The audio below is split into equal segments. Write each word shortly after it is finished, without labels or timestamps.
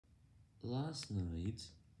Last night,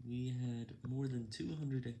 we had more than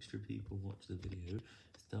 200 extra people watch the video,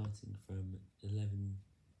 starting from 11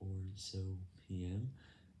 or so PM,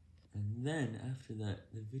 and then after that,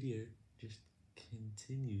 the video just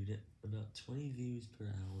continued at about 20 views per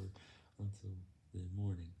hour until the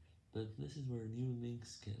morning, but this is where new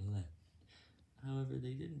links get left. However,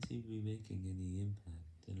 they didn't seem to be making any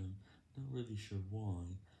impact, and I'm not really sure why,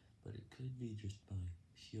 but it could be just by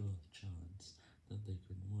pure chance that they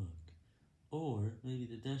couldn't work. Or maybe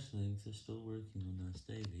the dash links are still working on us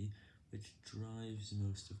daily, which drives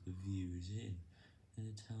most of the views in,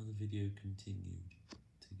 and it's how the video continued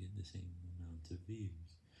to get the same amount of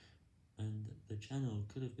views. And the channel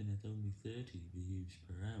could have been at only 30 views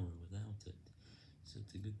per hour without it, so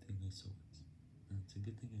it's a good thing I saw it. And it's a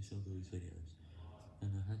good thing I saw those videos,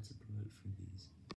 and I had to promote from these.